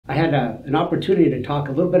I had an opportunity to talk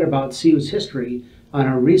a little bit about CU's history on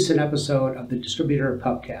a recent episode of the Distributor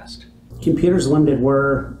Pubcast. Computers Limited,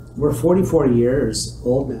 we're 44 years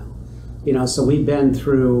old now. So we've been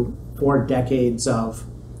through 4 decades of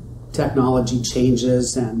technology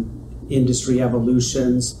changes and industry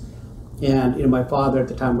evolutions. And my father at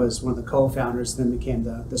the time was one of the co-founders, then became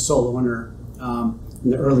the sole owner in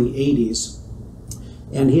the early 80s.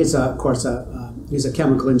 And he's he's a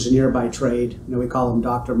chemical engineer by trade. We call him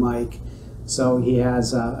Dr. Mike. So he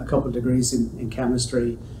has a couple of degrees in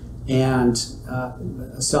chemistry and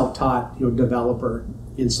a self-taught developer.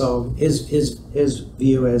 And so his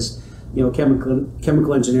view is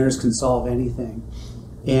chemical engineers can solve anything.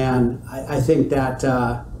 And I think that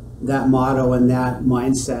that motto and that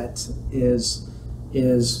mindset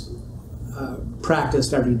is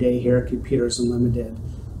practiced every day here at Computers Unlimited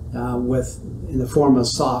in the form of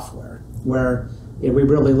software, where we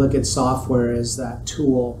really look at software as that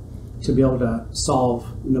tool to be able to solve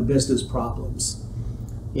business problems.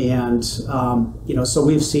 And so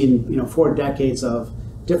we've seen 4 decades of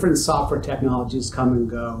different software technologies come and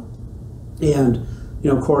go. And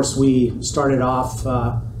of course we started off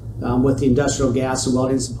with the industrial gas and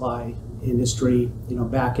welding supply industry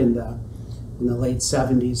back in the late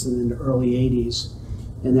 70s and then the early 80s.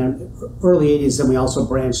 And then early 80s, then we also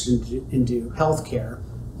branched into healthcare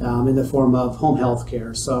in the form of home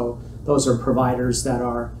healthcare. So those are providers that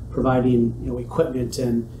are providing equipment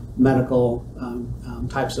and medical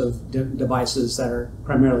types of devices that are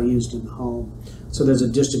primarily used in the home. So there's a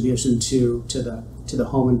distribution to the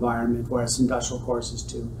home environment, whereas industrial, of course, is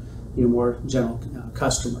to more general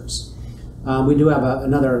customers. We do have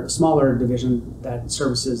another smaller division that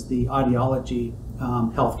services the audiology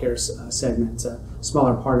healthcare segment. It's a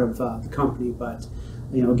smaller part of the company, but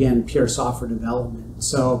again, pure software development.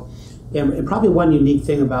 So, and probably one unique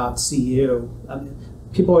thing about CU,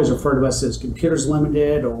 people always refer to us as Computers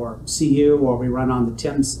Limited or CU, or we run on the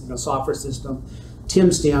TIMS software system.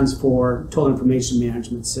 TIM stands for Total Information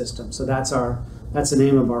Management System. So that's the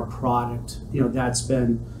name of our product. That's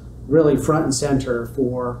been really front and center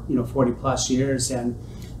for 40 plus years, and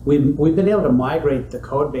we've been able to migrate the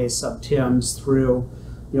code base of TIMS through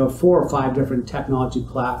 4 or 5 different technology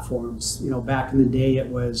platforms. Back in the day it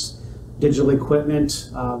was digital equipment,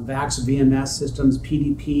 VAX VMS systems,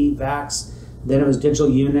 PDP, VAX. Then it was digital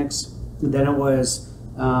Unix. Then it was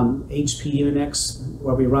HP Unix,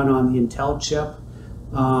 where we run on the Intel chip,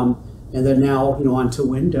 and then now onto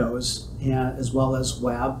Windows, as well as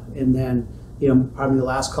web, and then probably the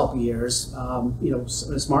last couple of years,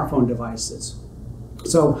 smartphone devices.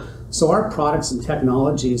 So our products and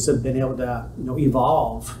technologies have been able to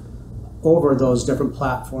evolve over those different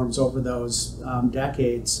platforms over those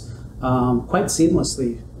decades quite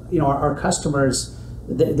seamlessly. Our customers,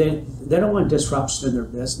 they don't want disruption in their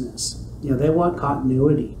business. They want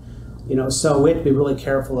continuity. So we have to be really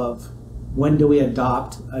careful of when do we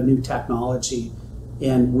adopt a new technology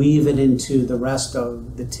and weave it into the rest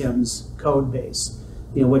of the TIMS code base,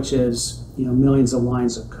 which is millions of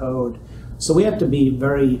lines of code. So we have to be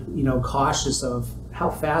very cautious of how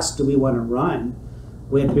fast do we want to run.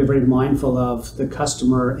 We have to be very mindful of the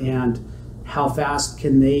customer and how fast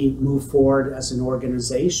can they move forward as an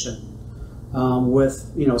organization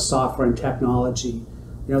with software and technology.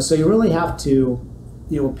 So you really have to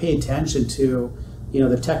pay attention to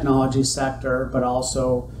the technology sector, but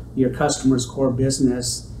also your customer's core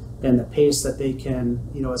business and the pace that they can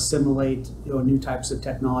assimilate new types of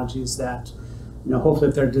technologies that hopefully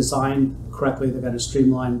if they're designed correctly, they're going to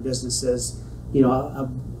streamline businesses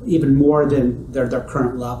even more than their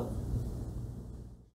current level.